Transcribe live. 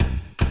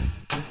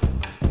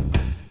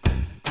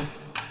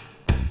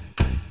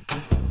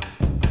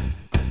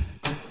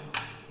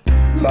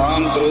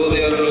क्रोध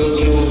या लोभ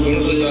मोह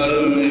गुण सजाए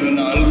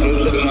विनान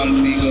क्रोध सकनान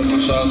पी का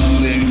प्रसाद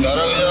देव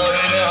कारा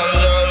जावे ने हर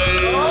जावे।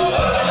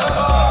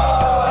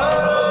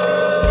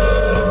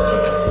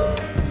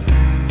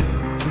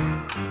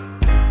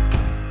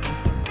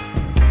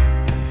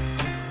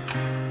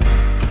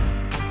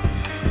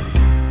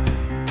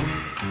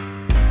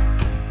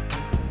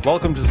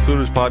 Welcome to the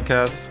Suraj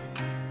Podcast.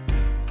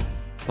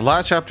 The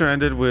last chapter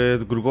ended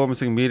with Guru Gobind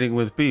Singh meeting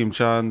with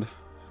Bhimchand.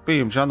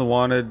 Bhimchand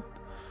wanted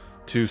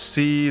to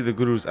see the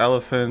Guru's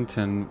elephant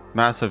and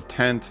massive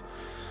tent,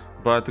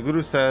 but the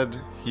Guru said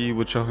he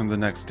would show him the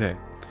next day.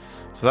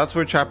 So that's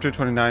where chapter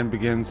 29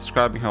 begins,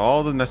 describing how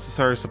all the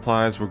necessary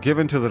supplies were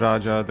given to the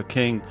Raja, the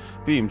king,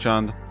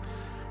 Bhimchand.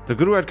 The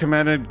Guru had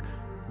commanded,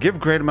 give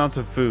great amounts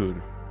of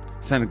food,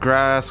 send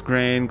grass,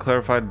 grain,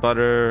 clarified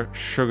butter,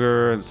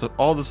 sugar, and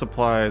all the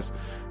supplies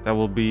that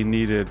will be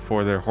needed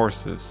for their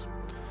horses.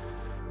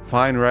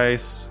 Fine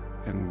rice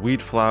and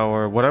wheat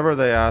flour, whatever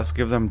they ask,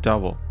 give them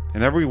double.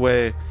 In every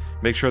way,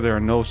 make sure there are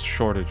no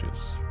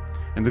shortages.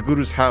 In the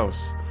Guru's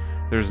house,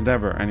 there's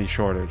never any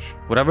shortage.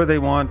 Whatever they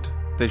want,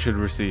 they should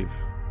receive.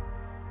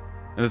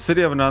 In the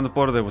city of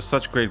Anandapur, there was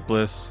such great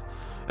bliss.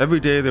 Every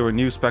day there were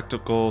new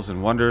spectacles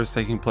and wonders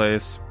taking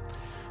place.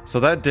 So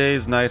that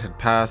day's night had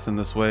passed in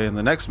this way, and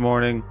the next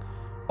morning,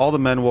 all the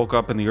men woke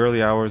up in the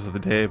early hours of the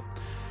day.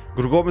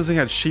 Guru Gobind Singh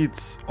had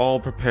sheets all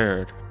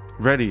prepared,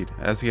 readied,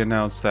 as he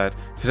announced that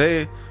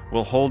today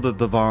we'll hold the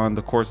Divan,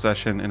 the court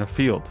session, in a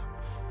field.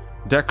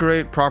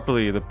 Decorate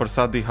properly the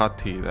Prasadi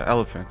Hathi, the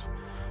elephant.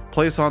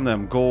 Place on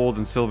them gold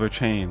and silver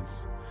chains.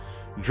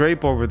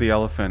 Drape over the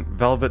elephant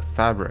velvet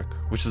fabric,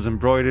 which is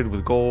embroidered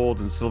with gold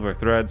and silver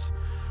threads.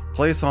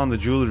 Place on the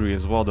jewelry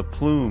as well, the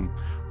plume,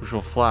 which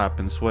will flap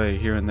and sway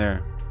here and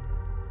there.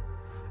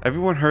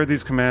 Everyone heard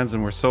these commands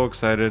and were so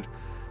excited.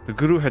 The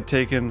Guru had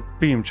taken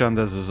Bhimchand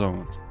as his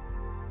own.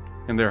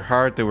 In their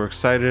heart, they were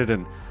excited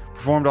and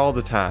performed all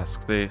the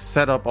tasks. They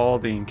set up all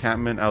the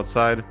encampment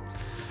outside.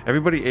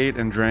 Everybody ate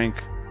and drank,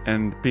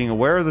 and being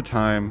aware of the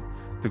time,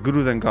 the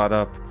Guru then got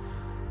up.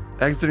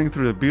 Exiting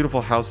through the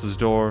beautiful house's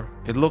door,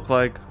 it looked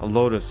like a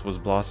lotus was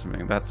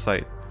blossoming, that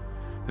sight.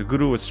 The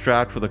Guru was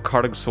strapped with a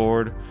Kartag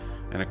sword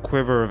and a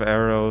quiver of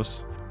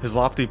arrows. His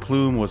lofty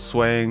plume was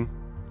swaying.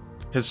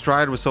 His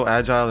stride was so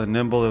agile and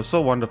nimble, it was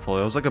so wonderful.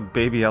 It was like a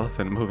baby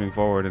elephant moving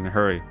forward in a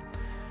hurry.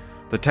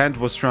 The tent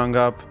was strung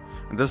up,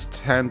 and this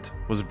tent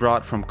was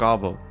brought from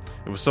Kabul.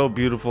 It was so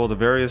beautiful, the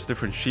various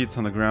different sheets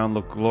on the ground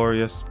looked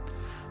glorious.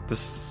 The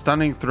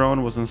stunning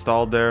throne was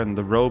installed there, and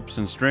the ropes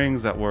and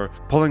strings that were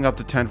pulling up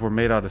the tent were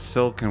made out of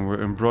silk and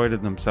were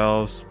embroidered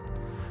themselves.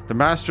 The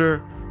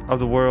master of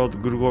the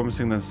world, Guru Gobind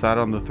Singh, then sat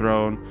on the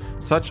throne.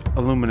 Such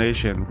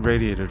illumination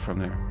radiated from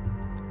there.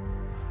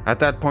 At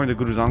that point, the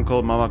Guru's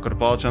uncle, Mama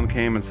Kripalchand,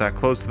 came and sat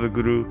close to the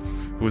Guru,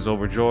 who was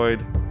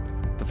overjoyed.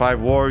 The 5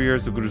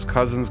 warriors, the Guru's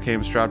cousins,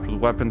 came strapped with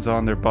weapons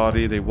on their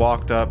body. They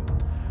walked up.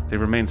 They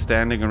remained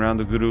standing around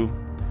the Guru.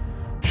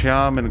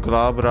 Shyam and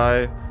Gulab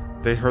Rai,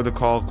 they heard the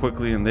call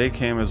quickly, and they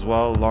came as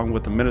well, along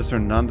with the minister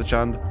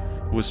Nandchand,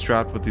 who was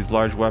strapped with these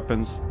large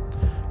weapons.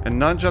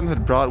 And Nandchand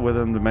had brought with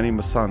him the many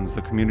Masands,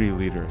 the community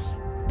leaders.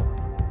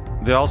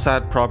 They all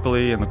sat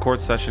properly, and the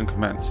court session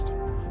commenced.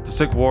 The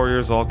Sikh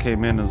warriors all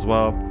came in as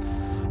well.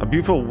 A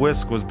beautiful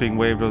whisk was being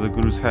waved over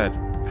the Guru's head.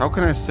 How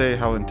can I say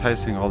how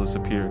enticing all this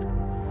appeared?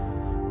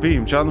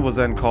 Bhimchand was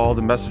then called.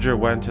 A messenger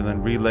went and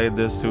then relayed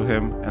this to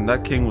him, and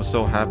that king was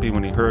so happy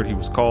when he heard he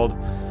was called.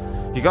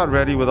 He got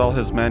ready with all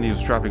his men. He was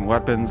strapping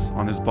weapons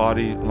on his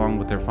body along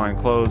with their fine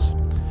clothes.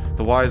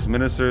 The wise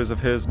ministers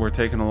of his were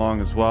taken along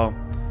as well.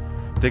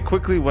 They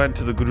quickly went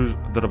to the Guru's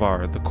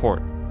Darbar, the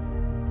court.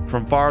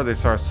 From far they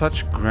saw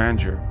such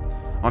grandeur.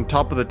 On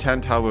top of the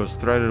tent, how it was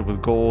threaded with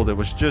gold, it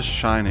was just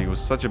shining. It was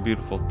such a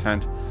beautiful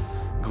tent,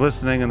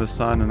 glistening in the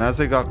sun, and as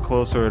they got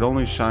closer, it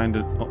only shined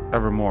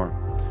ever more.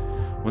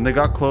 When they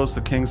got close,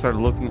 the king started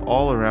looking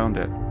all around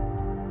it.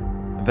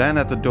 Then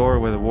at the door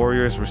where the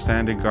warriors were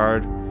standing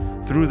guard,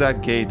 through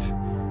that gate,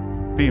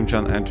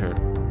 Bhimchand entered.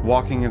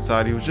 Walking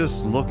inside, he was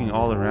just looking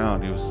all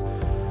around. It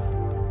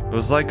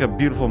was like a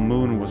beautiful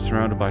moon was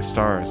surrounded by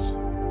stars.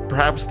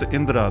 Perhaps the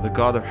Indra, the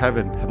god of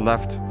heaven, had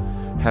left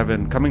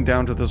heaven, coming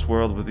down to this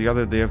world with the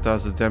other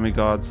devtas, the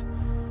demigods,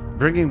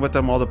 bringing with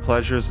them all the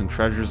pleasures and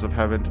treasures of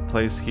heaven to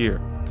place here.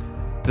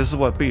 This is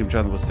what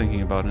Bhimchand was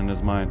thinking about in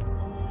his mind.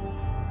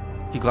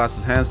 He clasped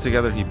his hands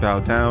together, he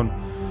bowed down.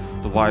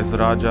 The wise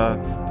Raja,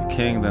 the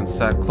king, then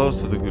sat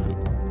close to the Guru.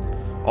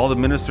 All the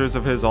ministers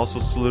of his also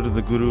saluted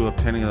the Guru,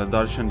 obtaining the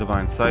darshan,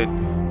 divine sight,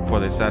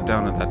 before they sat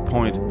down at that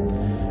point.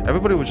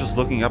 Everybody was just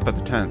looking up at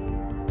the tent.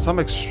 Some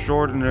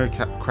extraordinary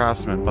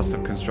craftsmen must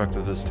have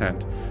constructed this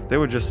tent. They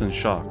were just in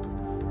shock.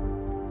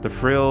 The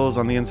frills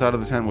on the inside of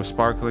the tent were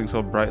sparkling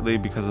so brightly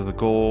because of the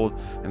gold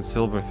and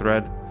silver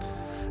thread.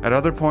 At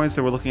other points,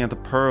 they were looking at the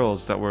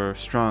pearls that were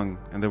strung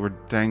and they were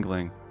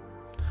dangling.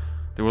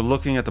 They were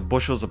looking at the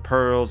bushels of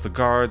pearls, the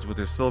guards with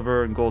their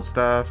silver and gold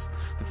staffs,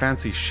 the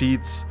fancy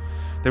sheets.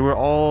 They were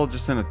all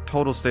just in a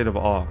total state of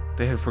awe.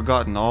 They had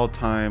forgotten all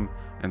time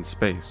and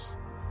space.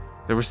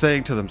 They were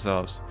saying to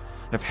themselves,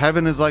 If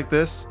heaven is like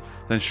this,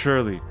 then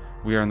surely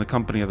we are in the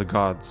company of the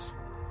gods.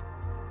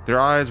 Their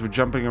eyes were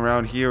jumping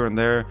around here and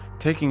there,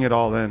 taking it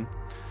all in,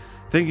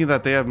 thinking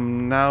that they have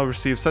now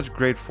received such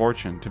great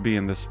fortune to be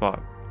in this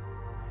spot.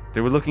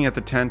 They were looking at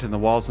the tent and the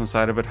walls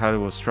inside of it, how it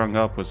was strung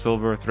up with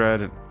silver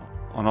thread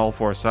on all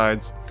four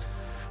sides.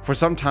 For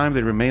some time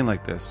they remained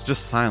like this,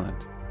 just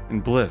silent,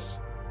 in bliss,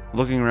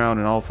 looking around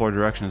in all four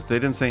directions. They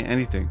didn't say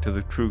anything to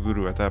the true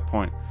Guru at that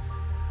point.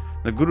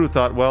 The Guru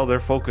thought, well, their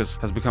focus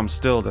has become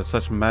stilled at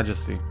such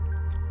majesty.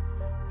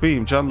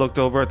 Bhimchand looked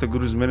over at the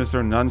Guru's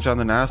minister, Nanchand,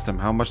 and asked him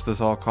how much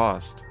this all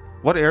cost.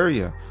 What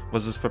area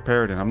was this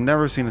prepared in? I've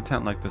never seen a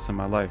tent like this in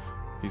my life,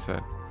 he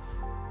said.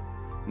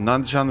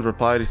 Nanchand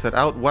replied, he said,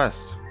 out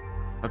west.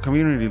 A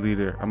community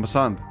leader, a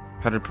Masand,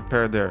 had it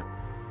prepared there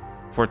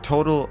for a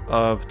total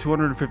of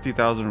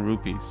 250,000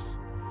 rupees.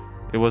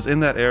 It was in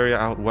that area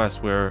out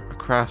west where a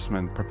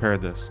craftsman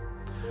prepared this.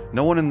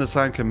 No one in this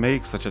land can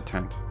make such a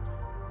tent.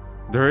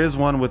 There is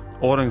one with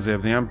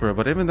Aurangzeb, the emperor,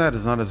 but even that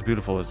is not as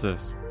beautiful as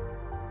this.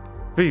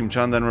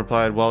 Bhimchand then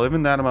replied, well,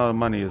 even that amount of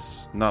money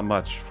is not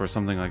much for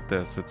something like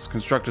this. It's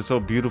constructed so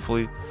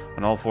beautifully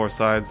on all four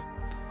sides.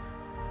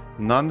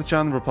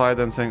 Nanchand replied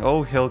then saying,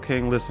 oh, Hill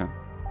King, listen.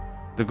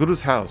 The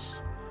Guru's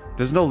house,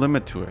 there's no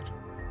limit to it.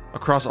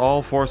 Across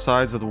all four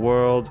sides of the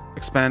world,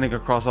 expanding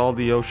across all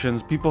the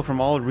oceans, people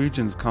from all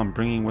regions come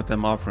bringing with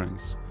them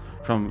offerings.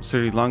 From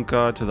Sri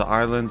Lanka to the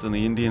islands and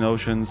the Indian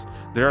Oceans,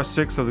 there are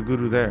Sikhs of the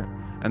Guru there,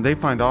 and they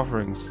find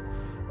offerings,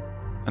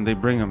 and they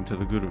bring them to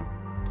the Guru.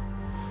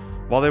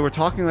 While they were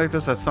talking like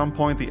this, at some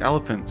point the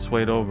elephant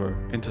swayed over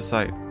into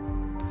sight.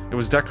 It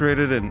was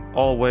decorated in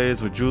all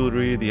ways with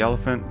jewelry. The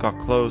elephant got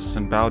close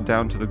and bowed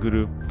down to the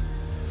Guru.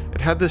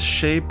 It had this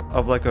shape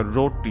of like a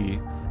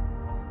roti,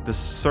 this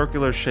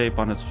circular shape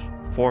on its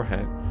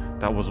forehead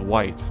that was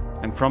white.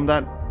 And from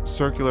that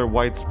circular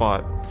white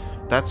spot,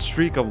 that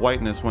streak of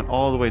whiteness went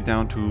all the way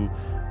down to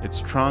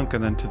its trunk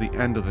and then to the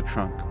end of the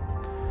trunk.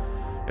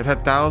 It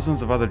had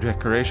thousands of other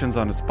decorations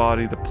on its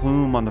body. The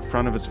plume on the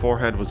front of its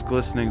forehead was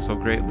glistening so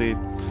greatly.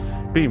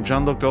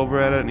 Bhimchand looked over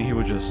at it and he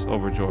was just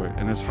overjoyed.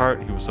 In his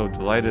heart, he was so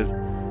delighted.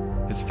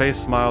 His face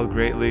smiled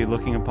greatly,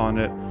 looking upon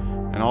it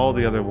and all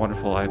the other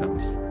wonderful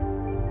items.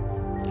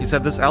 He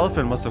said this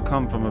elephant must have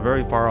come from a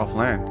very far-off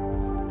land.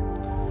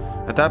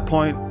 At that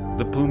point,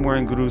 the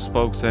plume-wearing Guru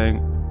spoke, saying,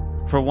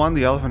 for one,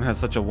 the elephant has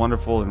such a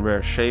wonderful and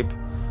rare shape.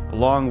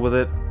 Along with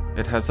it,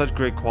 it has such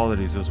great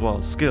qualities as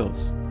well,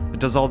 skills. It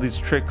does all these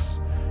tricks.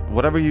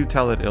 Whatever you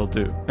tell it, it'll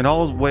do. In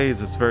all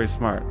ways, it's very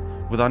smart,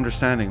 with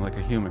understanding like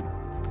a human.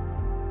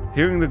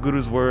 Hearing the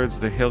Guru's words,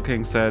 the Hill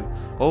King said,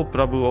 oh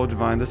Prabhu, oh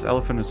Divine, this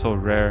elephant is so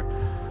rare.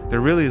 There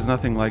really is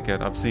nothing like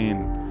it.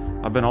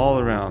 I've been all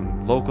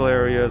around, local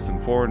areas and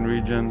foreign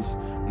regions,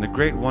 and the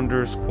great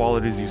wonders,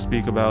 qualities you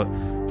speak about,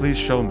 please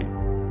show me.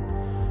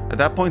 At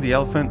that point, the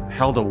elephant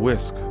held a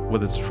whisk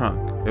with its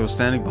trunk. It was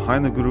standing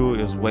behind the Guru,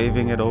 it was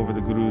waving it over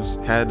the Guru's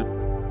head.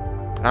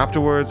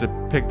 Afterwards, it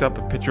picked up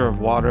a pitcher of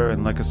water,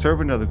 and like a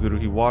servant of the Guru,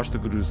 he washed the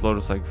Guru's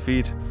lotus-like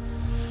feet.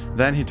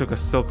 Then he took a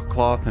silk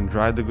cloth and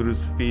dried the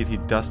Guru's feet. He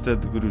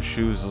dusted the Guru's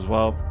shoes as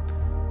well.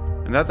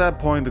 And at that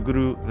point, the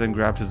Guru then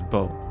grabbed his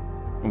bow.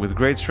 And with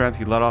great strength,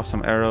 he let off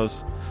some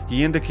arrows.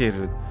 He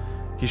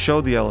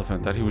showed the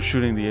elephant that he was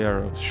shooting the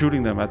arrows,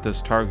 shooting them at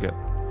this target.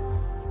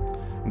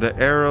 The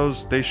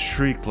arrows, they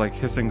shrieked like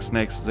hissing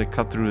snakes as they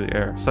cut through the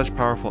air. Such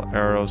powerful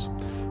arrows.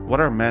 What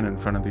are men in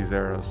front of these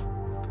arrows?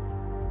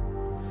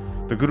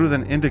 The Guru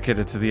then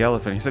indicated to the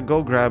elephant. He said,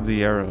 go grab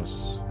the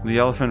arrows. The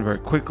elephant very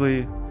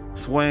quickly,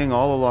 swaying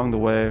all along the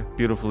way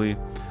beautifully.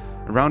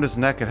 Around his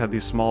neck it had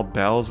these small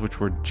bells which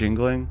were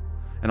jingling,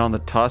 and on the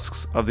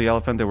tusks of the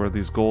elephant there were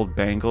these gold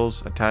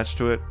bangles attached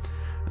to it.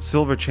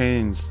 Silver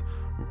chains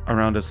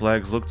around its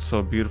legs looked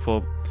so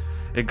beautiful.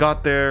 It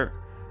got there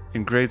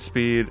in great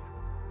speed.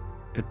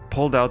 It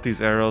pulled out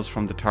these arrows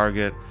from the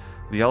target.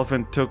 The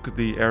elephant took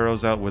the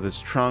arrows out with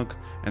his trunk,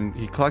 and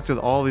he collected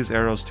all these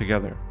arrows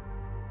together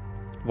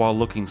while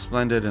looking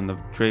splendid in the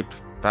draped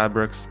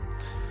fabrics.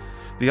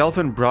 The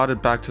elephant brought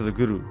it back to the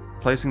Guru,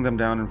 placing them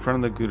down in front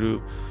of the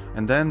Guru,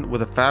 and then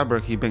with a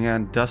fabric he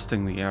began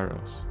dusting the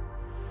arrows.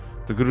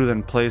 The Guru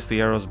then placed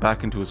the arrows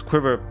back into his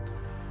quiver,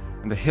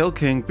 and the Hill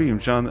King,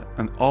 Bhimchand,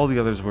 and all the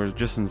others were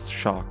just in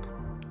shock.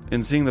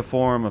 In seeing the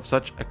form of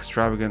such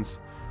extravagance,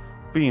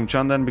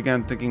 Bhimchand then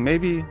began thinking,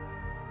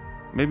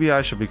 maybe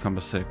I should become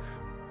a Sikh.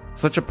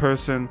 Such a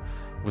person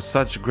with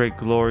such great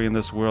glory in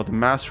this world, a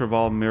master of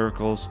all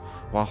miracles,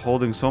 while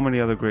holding so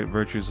many other great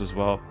virtues as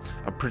well,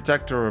 a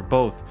protector of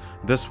both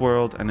this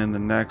world and in the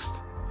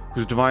next,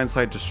 whose divine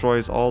sight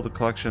destroys all the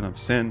collection of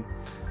sin.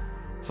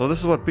 So this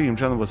is what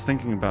Bhimchand was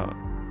thinking about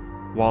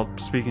while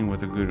speaking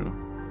with the Guru,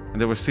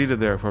 and they were seated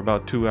there for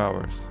about 2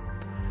 hours.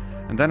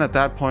 And then at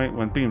that point,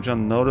 when Bhimchand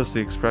noticed the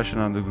expression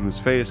on the Guru's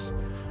face,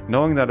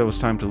 knowing that it was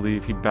time to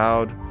leave, he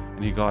bowed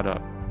and he got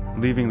up,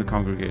 leaving the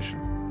congregation.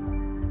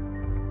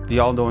 The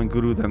all-knowing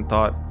Guru then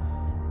thought,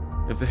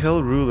 if the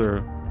hill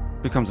ruler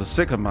becomes a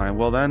Sikh of mine,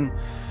 well then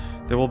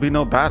there will be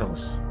no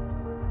battles.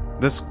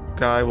 This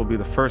guy will be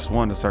the first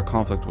one to start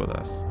conflict with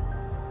us.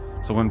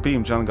 So when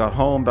Bhimchand got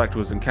home back to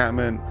his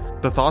encampment,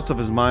 the thoughts of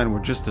his mind were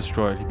just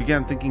destroyed. He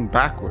began thinking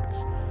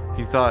backwards.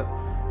 He thought,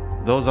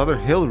 those other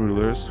hill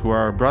rulers who are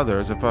our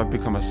brothers, if I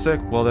become a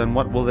Sikh, well then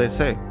what will they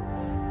say?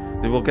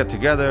 They will get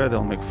together,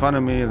 they'll make fun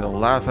of me, they'll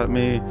laugh at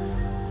me.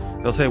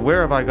 They'll say,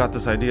 where have I got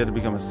this idea to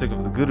become a Sikh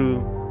of the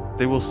Guru?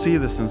 They will see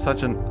this in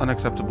such an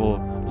unacceptable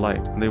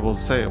light, and they will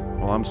say,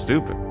 well, I'm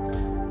stupid.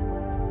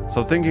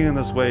 So thinking in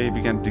this way, he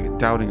began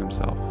doubting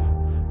himself.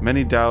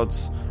 Many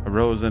doubts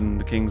arose in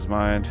the king's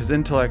mind. His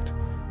intellect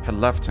had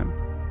left him.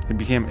 He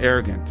became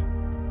arrogant.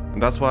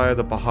 And that's why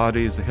the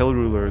Paharis, the hill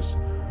rulers,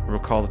 were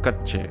called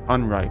Kache,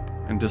 unripe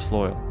and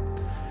disloyal.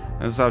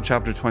 And this is how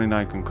chapter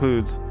 29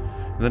 concludes.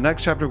 In the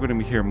next chapter, we're going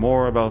to hear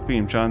more about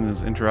Bhimchand and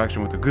his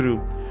interaction with the Guru.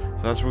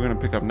 So that's what we're going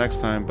to pick up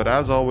next time. But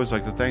as always, I'd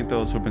like to thank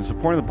those who have been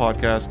supporting the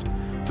podcast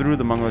through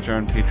the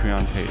Mangalacharan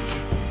Patreon page.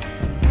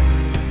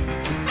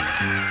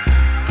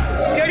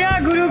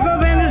 Guru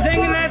Gobind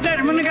Singh le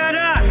dharman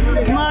gara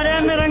mara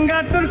naranga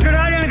turk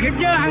rajan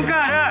khijja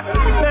hankara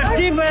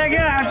dharti pe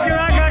gaya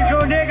harchara ka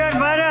chode ka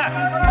bara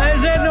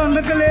aise dhund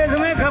kalesh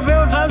mein khabe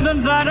ho sab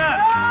sansara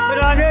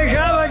raje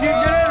shah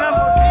wajidre sab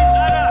mosi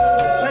sara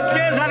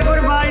sache sargur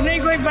baaj nahi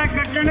koi back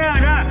kattne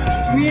aa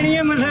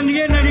meeniye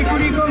masandiye nadi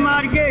kudi ko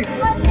maar ke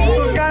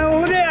turkan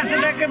ude hath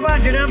tak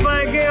bhajra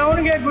pae ke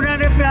aunge guna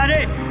de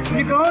pyare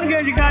jikaunge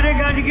jikare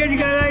gaj ke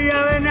jikara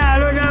jaave na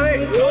halo jaave